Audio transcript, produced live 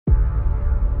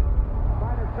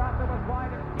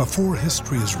Before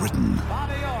history is written,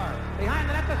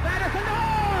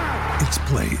 it's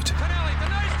played.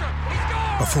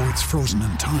 Before it's frozen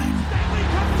in time,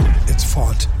 it's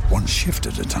fought one shift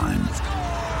at a time.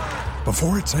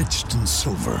 Before it's etched in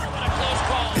silver,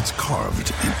 it's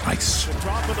carved in ice.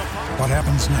 What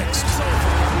happens next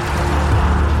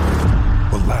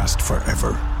will last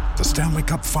forever. The Stanley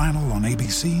Cup Final on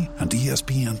ABC and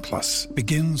ESPN Plus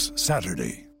begins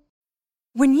Saturday.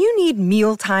 When you need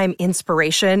mealtime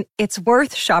inspiration, it's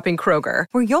worth shopping Kroger,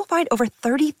 where you'll find over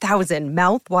 30,000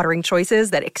 mouth-watering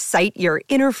choices that excite your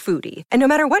inner foodie. And no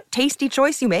matter what tasty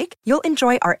choice you make, you'll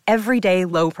enjoy our everyday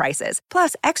low prices,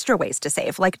 plus extra ways to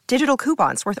save, like digital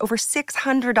coupons worth over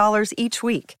 $600 each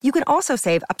week. You can also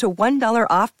save up to $1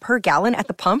 off per gallon at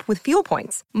the pump with fuel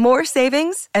points. More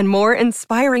savings and more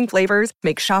inspiring flavors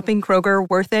make shopping Kroger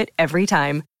worth it every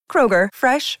time. Kroger,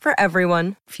 fresh for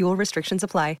everyone. Fuel restrictions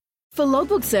apply. For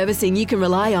logbook servicing you can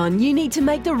rely on, you need to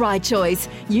make the right choice.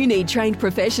 You need trained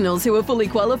professionals who are fully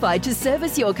qualified to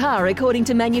service your car according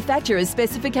to manufacturer's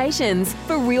specifications.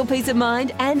 For real peace of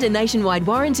mind and a nationwide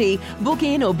warranty, book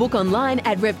in or book online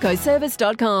at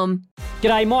repcoservice.com.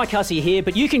 G'day, Mike Hussey here,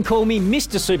 but you can call me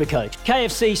Mr. Supercoach.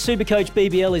 KFC Supercoach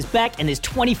BBL is back and there's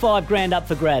 25 grand up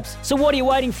for grabs. So what are you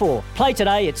waiting for? Play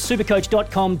today at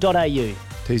supercoach.com.au.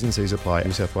 T's and C's apply.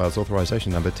 New South Wales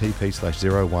authorisation number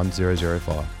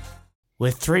TP/01005. We're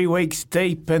 3 weeks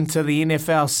deep into the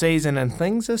NFL season and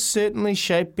things are certainly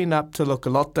shaping up to look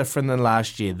a lot different than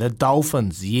last year. The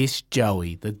Dolphins, yes,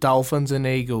 Joey, the Dolphins and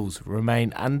Eagles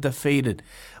remain undefeated,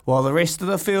 while the rest of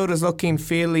the field is looking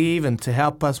fairly even. To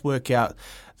help us work out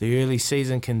the early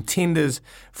season contenders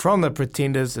from the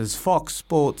pretenders is Fox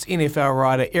Sports NFL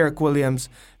writer Eric Williams,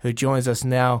 who joins us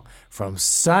now from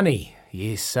sunny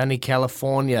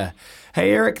California.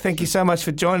 Hey Eric, thank you so much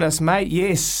for joining us, mate.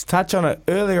 Yes, touch on it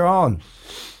earlier on.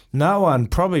 No one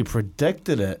probably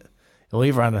predicted it. Well,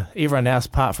 everyone else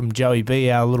apart from Joey B,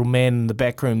 our little man in the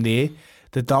back room there.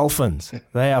 The Dolphins,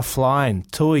 they are flying.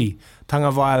 Tui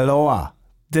Tagovailoa.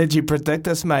 Did you predict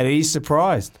this, mate? Are you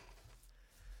surprised?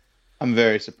 I'm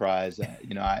very surprised.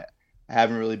 I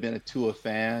haven't really been a Tua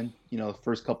fan. The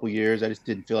first couple years, I just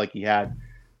didn't feel like he had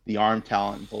the arm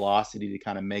talent and velocity to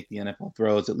kind of make the NFL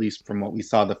throws, at least from what we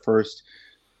saw the first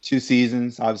 2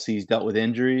 seasons. Obviously, he's dealt with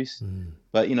injuries.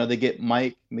 But, they get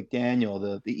Mike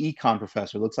McDaniel, the econ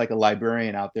professor, looks like a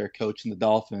librarian out there coaching the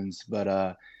Dolphins.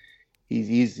 But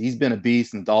he's been a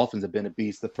beast, and the Dolphins have been a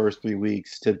beast the first 3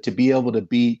 weeks. To be able to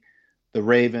beat the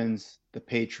Ravens, the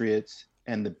Patriots,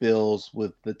 and the Bills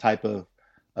with the type of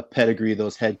a pedigree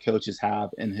those head coaches have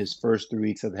in his first 3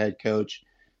 weeks as the head coach,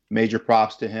 major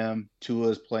props to him. Tua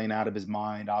is playing out of his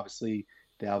mind. Obviously,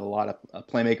 they have a lot of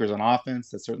playmakers on offense.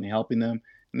 That's certainly helping them.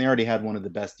 And they already had one of the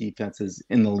best defenses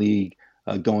in the league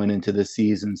going into this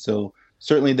season. So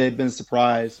certainly they've been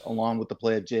surprised, along with the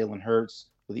play of Jalen Hurts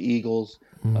with the Eagles.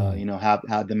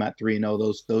 Had them at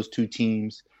 3-0. Those 2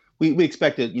 teams. We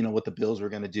expected, what the Bills were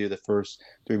going to do the first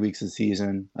 3 weeks of the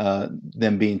season,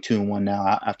 them being 2-1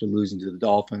 now after losing to the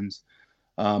Dolphins.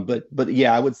 But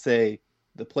yeah, I would say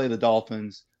the play of the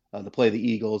Dolphins, the play of the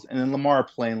Eagles, and then Lamar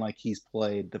playing like he's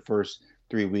played the first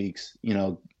 3 weeks,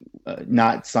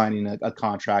 not signing a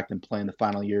contract and playing the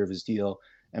final year of his deal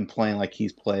and playing like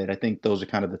he's played. I think those are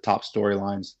kind of the top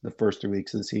storylines the first 3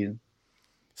 weeks of the season.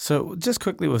 So just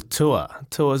quickly with Tua.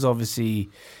 Tua's obviously,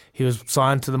 he was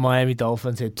signed to the Miami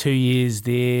Dolphins, had 2 years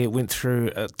there, went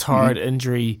through torrid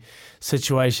injury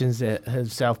situations that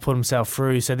put himself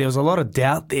through. So there was a lot of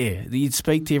doubt there. You'd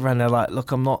speak to everyone, they're like,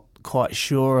 look, I'm not quite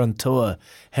sure on Tua.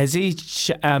 Has he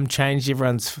changed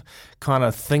everyone's kind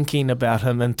of thinking about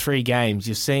him in 3 games?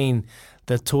 You've seen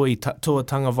the Tua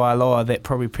Tagovailoa that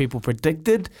probably people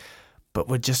predicted, but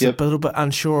we're just a little bit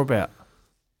unsure about.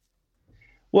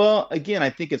 Well, again, I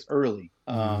think it's early.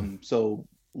 So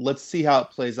let's see how it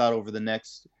plays out over the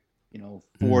next,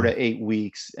 4 to 8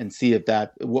 weeks and see if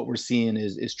what we're seeing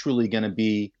is truly going to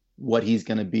be what he's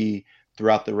going to be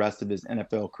throughout the rest of his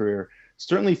NFL career.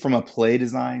 Certainly from a play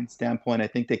design standpoint, I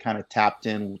think they kind of tapped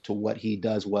into what he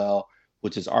does well,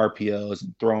 which is RPOs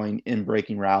and throwing in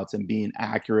breaking routes and being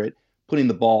accurate, putting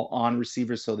the ball on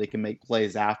receivers so they can make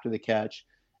plays after the catch.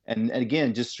 And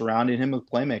again, just surrounding him with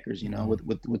playmakers,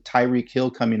 with Tyreek Hill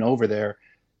coming over there.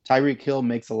 Tyreek Hill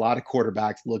makes a lot of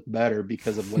quarterbacks look better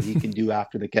because of what he can do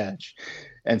after the catch.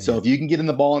 And so if you can get in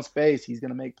the ball in space, he's going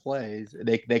to make plays.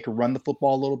 They can run the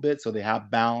football a little bit, so they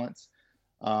have balance.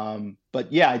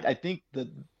 But yeah, I think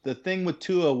the thing with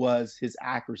Tua was his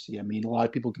accuracy. I mean, a lot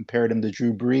of people compared him to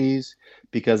Drew Brees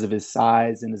because of his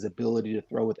size and his ability to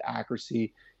throw with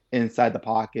accuracy inside the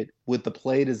pocket. With the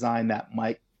play design that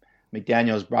Mike McDaniel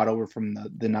has brought over from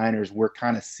the Niners, we're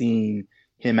kind of seeing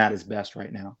him at his best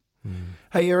right now.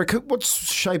 Hey, Eric,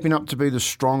 what's shaping up to be the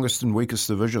strongest and weakest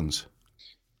divisions?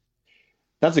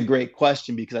 That's a great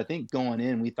question, because I think going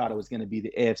in, we thought it was going to be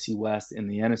the AFC West and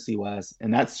the NFC West,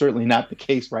 and that's certainly not the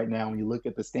case right now when you look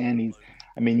at the standings.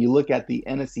 I mean, you look at the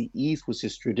NFC East, which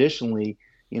is traditionally,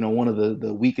 one of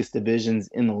the weakest divisions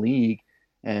in the league,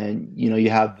 and, you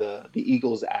have the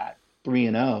Eagles at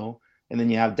 3-0, and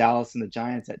then you have Dallas and the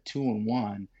Giants at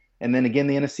 2-1. And then again,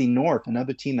 the NFC North,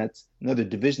 another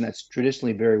division that's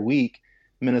traditionally very weak.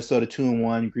 Minnesota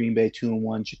 2-1, Green Bay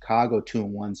 2-1, Chicago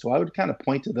 2-1. So I would kind of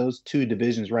point to those two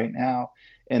divisions right now,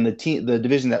 and the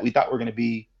division that we thought were going to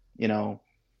be,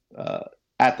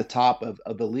 at the top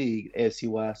of the league, AFC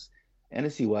West,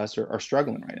 NFC West, are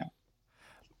struggling right now.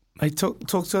 Hey, talk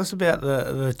to us about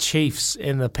the Chiefs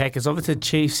and the Packers. Obviously, the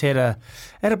Chiefs had a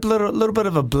little bit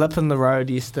of a blip in the road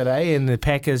yesterday, and the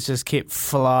Packers just kept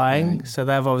flying. So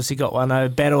they've obviously got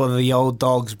 1-0. Battle of the old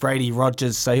dogs, Brady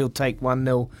Rodgers, so he'll take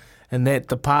 1-0 in that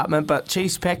department. But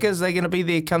Chiefs, Packers, they're going to be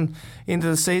there come end of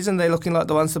the season. They're looking like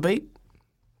the ones to beat.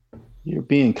 You're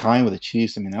being kind with the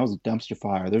Chiefs. I mean, that was a dumpster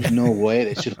fire. There's no way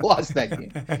they should have lost that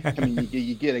game. I mean,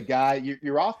 you get a guy,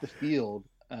 you're off the field,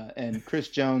 and Chris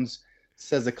Jones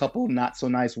says a couple not so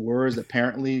nice words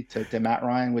apparently to Matt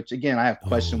Ryan, which again I have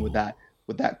question with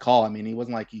that call. I mean, he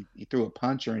wasn't like he threw a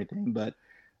punch or anything, but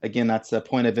again, that's a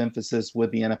point of emphasis with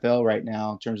the NFL right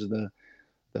now in terms of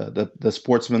the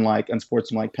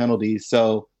unsportsmanlike penalties.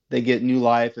 So they get new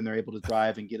life and they're able to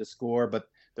drive and get a score, but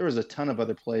there was a ton of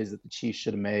other plays that the Chiefs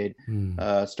should have made,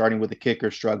 starting with the kicker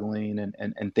struggling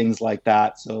and things like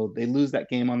that. So they lose that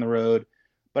game on the road,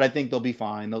 but I think they'll be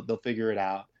fine. They'll figure it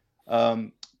out.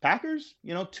 Packers,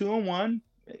 2-1.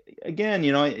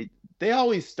 Again, they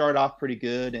always start off pretty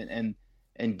good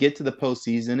and get to the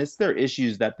postseason. It's their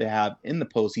issues that they have in the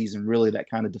postseason really that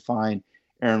kind of define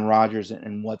Aaron Rodgers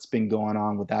and what's been going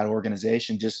on with that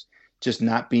organization. Just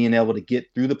not being able to get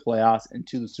through the playoffs and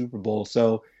to the Super Bowl.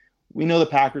 So we know the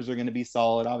Packers are going to be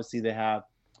solid. Obviously, they have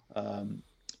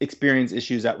experience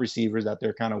issues at receivers that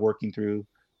they're kind of working through,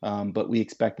 but we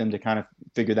expect them to kind of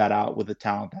figure that out with the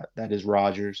talent that is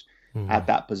Rodgers at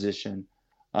that position.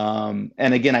 And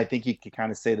again, I think you could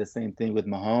kind of say the same thing with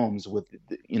Mahomes with,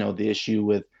 the issue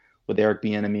with Eric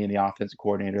Bieniemy and the offensive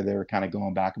coordinator. They were kind of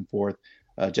going back and forth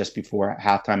just before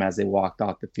halftime as they walked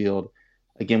off the field.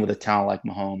 Again, with a talent like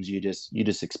Mahomes, you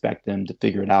just expect them to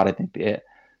figure it out. I think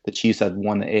the Chiefs have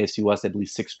won the AFC West, I believe,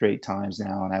 6 straight times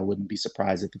now, and I wouldn't be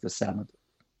surprised if it's a 7th.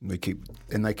 They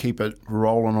keep it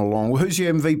rolling along. Well, who's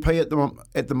your MVP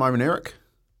at the moment, Eric?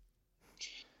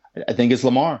 I think it's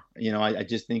Lamar. I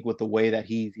just think with the way that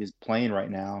he is playing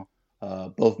right now,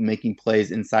 both making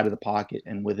plays inside of the pocket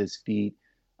and with his feet,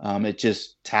 it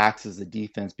just taxes the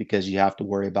defense because you have to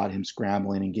worry about him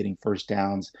scrambling and getting first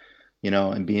downs,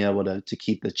 and being able to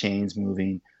keep the chains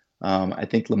moving. I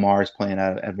think Lamar is playing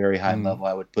at a very high level.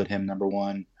 I would put him number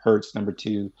 1, Hurts number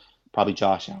 2, probably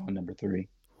Josh Allen number 3.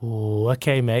 Oh,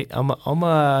 okay, mate. I'm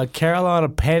a Carolina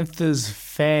Panthers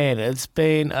fan. It's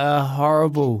been a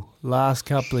horrible last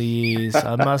couple of years.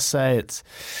 I must say it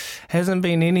hasn't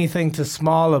been anything to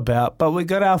smile about. But we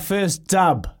got our first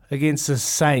dub against the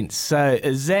Saints. So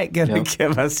is that going to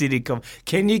give us any confidence?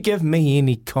 Can you give me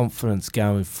any confidence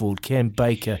going forward? Can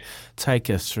Baker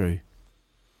take us through?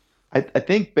 I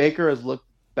think Baker has looked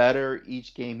better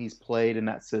each game he's played in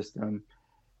that system.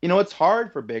 It's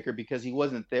hard for Baker because he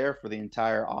wasn't there for the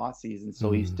entire offseason,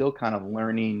 so he's still kind of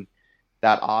learning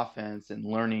that offense and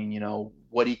learning,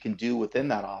 what he can do within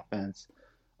that offense.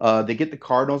 They get the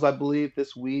Cardinals, I believe,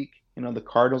 this week. The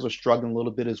Cardinals are struggling a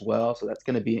little bit as well, so that's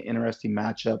going to be an interesting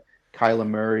matchup. Kyler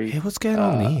Murray. Hey, what's going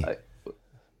on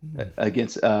there?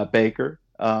 Against Baker.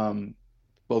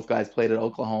 Both guys played at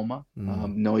Oklahoma,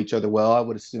 know each other well, I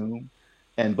would assume.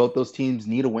 And both those teams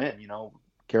need a win.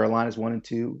 Carolina's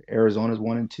 1-2, Arizona's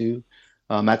 1-2.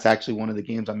 That's actually one of the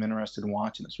games I'm interested in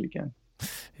watching this weekend.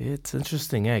 It's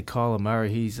interesting, Kyler Murray,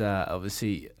 he's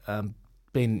obviously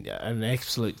been an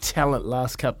absolute talent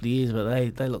last couple of years,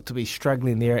 but they look to be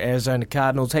struggling there at Arizona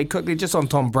Cardinals. Hey, quickly, just on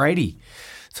Tom Brady.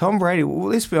 Tom Brady, well,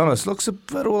 let's be honest, looks a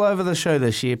bit all over the show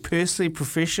this year. Personally,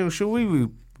 professional, should we be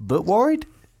a bit worried?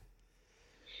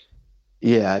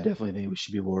 Yeah, I definitely think we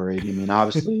should be worried. I mean,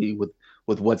 obviously,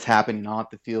 with what's happening off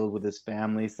the field with his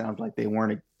family, sounds like they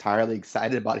weren't entirely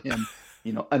excited about him,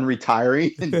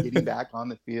 unretiring and getting back on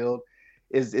the field.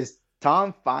 Is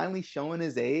Tom finally showing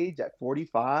his age at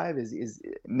 45? Is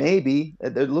maybe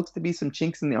there looks to be some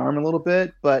chinks in the arm a little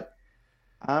bit, but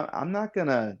I'm not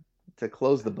gonna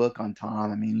close the book on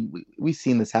Tom. I mean, we've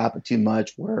seen this happen too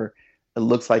much where it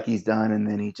looks like he's done and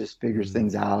then he just figures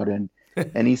things out and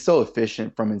he's so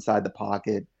efficient from inside the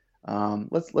pocket.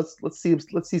 Let's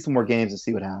see some more games and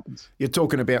see what happens. You're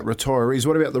talking about retirees.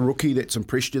 What about the rookie that's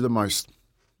impressed you the most?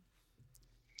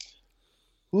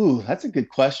 Ooh, that's a good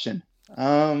question.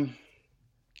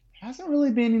 Hasn't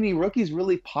really been any rookies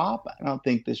really pop, I don't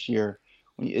think, this year.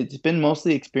 It's been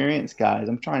mostly experienced guys.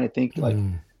 I'm trying to think like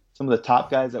some of the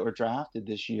top guys that were drafted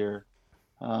this year.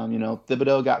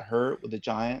 Thibodeau got hurt with the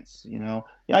Giants.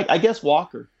 I guess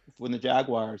Walker when the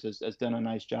Jaguars has done a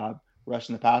nice job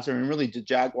rushing the passer. And really, the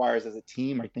Jaguars as a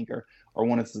team, I think, are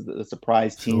one of the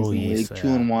surprise teams in the league.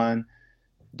 2-1.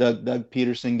 Doug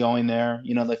Peterson going there.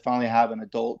 They finally have an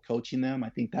adult coaching them. I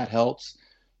think that helps.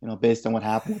 Based on what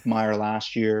happened with Meyer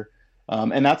last year.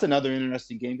 And that's another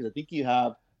interesting game because I think you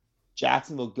have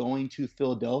Jacksonville going to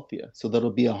Philadelphia. So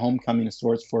that'll be a homecoming of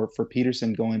sorts for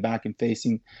Peterson going back and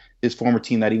facing his former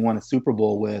team that he won a Super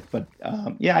Bowl with. But,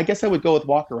 I guess I would go with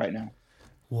Walker right now.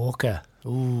 Walker.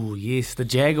 Ooh, yes. The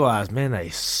Jaguars, man, they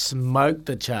smoked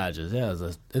the Chargers. That was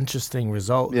an interesting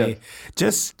result there.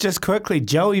 Just quickly,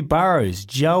 Joey Burrows,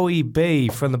 Joey B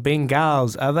from the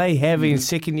Bengals, are they having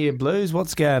second-year blues?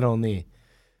 What's going on there?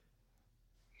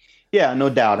 Yeah, no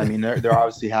doubt. I mean, they're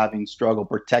obviously having struggle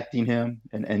protecting him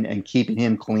and keeping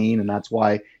him clean, and that's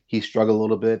why he struggled a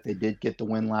little bit. They did get the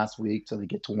win last week, so they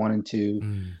get to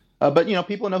 1-2. But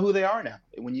people know who they are now.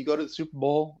 When you go to the Super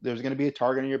Bowl, there's going to be a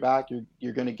target on your back.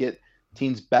 You're going to get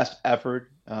team's best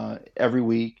effort every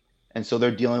week, and so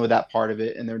they're dealing with that part of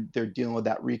it, and they're dealing with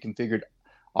that reconfigured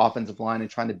offensive line and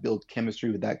trying to build chemistry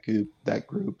with that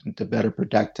group to better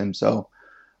protect him. So,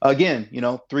 again,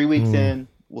 3 weeks in.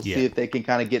 We'll see if they can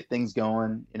kind of get things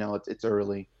going. It's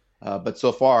early. But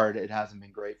so far, it hasn't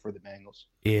been great for the Bengals.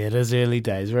 Yeah, it is early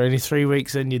days. We're only 3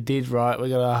 weeks in. You did right. We've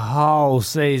got a whole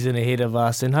season ahead of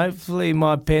us. And hopefully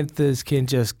my Panthers can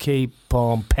just keep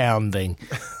on pounding.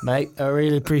 Mate, I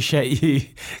really appreciate you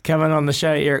coming on the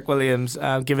show, Eric Williams,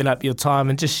 giving up your time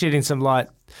and just shedding some light.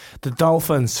 The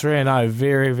Dolphins, 3-0.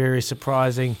 Very, very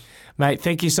surprising. Mate,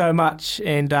 thank you so much,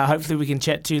 and hopefully we can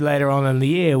chat to you later on in the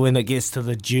year when it gets to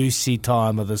the juicy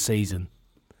time of the season.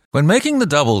 When making the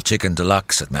double chicken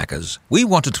deluxe at Macca's, we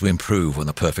wanted to improve on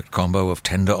the perfect combo of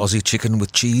tender Aussie chicken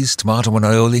with cheese, tomato and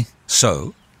aioli.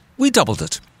 So, we doubled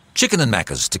it. Chicken and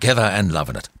Macca's, together and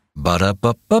loving it.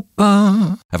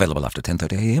 Ba-da-ba-ba-ba. Available after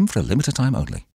 10:30 a.m. for a limited time only.